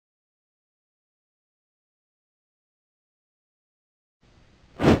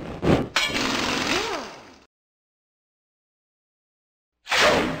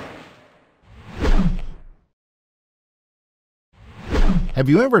Have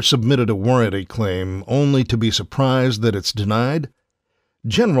you ever submitted a warranty claim only to be surprised that it's denied?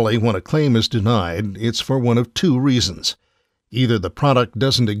 Generally, when a claim is denied, it's for one of two reasons. Either the product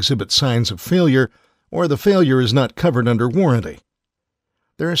doesn't exhibit signs of failure, or the failure is not covered under warranty.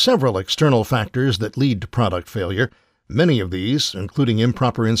 There are several external factors that lead to product failure. Many of these, including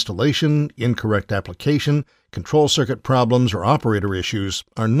improper installation, incorrect application, control circuit problems, or operator issues,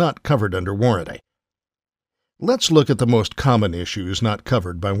 are not covered under warranty. Let's look at the most common issues not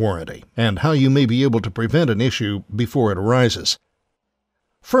covered by warranty, and how you may be able to prevent an issue before it arises.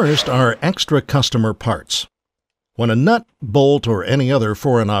 First are extra customer parts. When a nut, bolt, or any other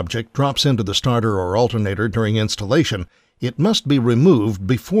foreign object drops into the starter or alternator during installation, it must be removed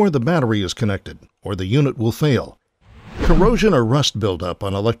before the battery is connected, or the unit will fail. Corrosion or rust buildup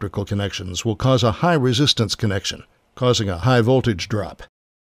on electrical connections will cause a high-resistance connection, causing a high-voltage drop.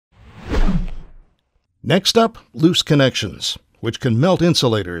 Next up, loose connections, which can melt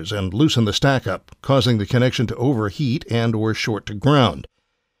insulators and loosen the stack-up, causing the connection to overheat and/or short to ground.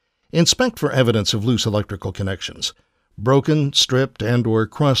 Inspect for evidence of loose electrical connections, broken, stripped, and/or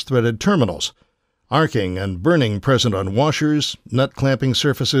cross-threaded terminals, arcing and burning present on washers, nut clamping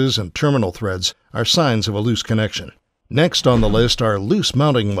surfaces, and terminal threads are signs of a loose connection. Next on the list are loose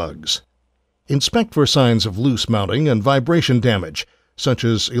mounting lugs. Inspect for signs of loose mounting and vibration damage, such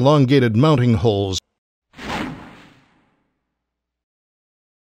as elongated mounting holes.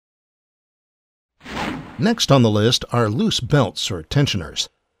 Next on the list are loose belts or tensioners.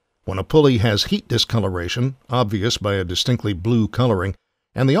 When a pulley has heat discoloration, obvious by a distinctly blue coloring,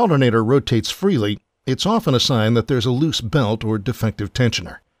 and the alternator rotates freely, it's often a sign that there's a loose belt or defective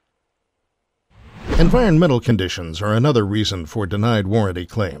tensioner. Environmental conditions are another reason for denied warranty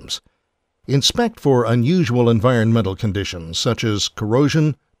claims. Inspect for unusual environmental conditions such as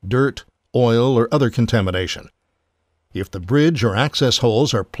corrosion, dirt, oil, or other contamination. If the bridge or access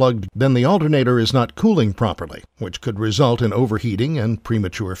holes are plugged, then the alternator is not cooling properly, which could result in overheating and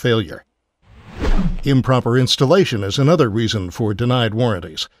premature failure. Improper installation is another reason for denied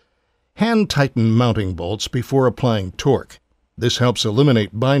warranties. Hand tighten mounting bolts before applying torque. This helps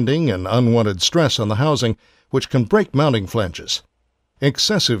eliminate binding and unwanted stress on the housing, which can break mounting flanges.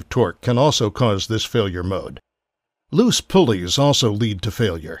 Excessive torque can also cause this failure mode. Loose pulleys also lead to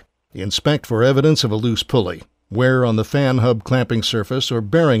failure. Inspect for evidence of a loose pulley, wear on the fan hub clamping surface or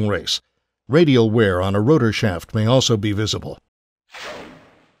bearing race. Radial wear on a rotor shaft may also be visible.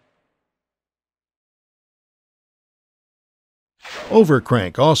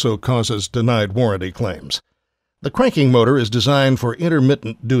 Overcrank also causes denied warranty claims. The cranking motor is designed for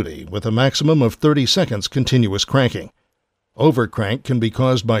intermittent duty with a maximum of 30 seconds continuous cranking. Overcrank can be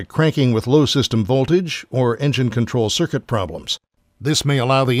caused by cranking with low system voltage or engine control circuit problems. This may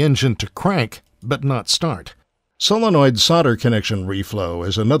allow the engine to crank but not start. Solenoid solder connection reflow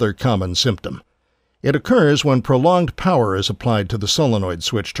is another common symptom. It occurs when prolonged power is applied to the solenoid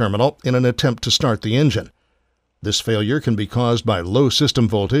switch terminal in an attempt to start the engine. This failure can be caused by low system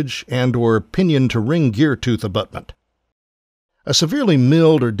voltage and/or pinion-to-ring gear tooth abutment. A severely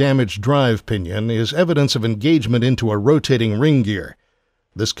milled or damaged drive pinion is evidence of engagement into a rotating ring gear.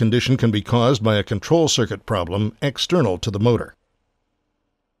 This condition can be caused by a control circuit problem external to the motor.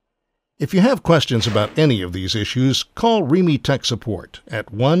 If you have questions about any of these issues, call Remy Tech Support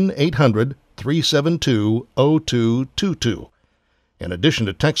at 1-800-372-0222. In addition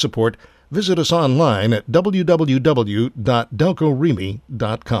to tech support, visit us online at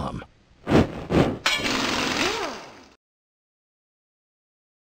www.delcoremy.com.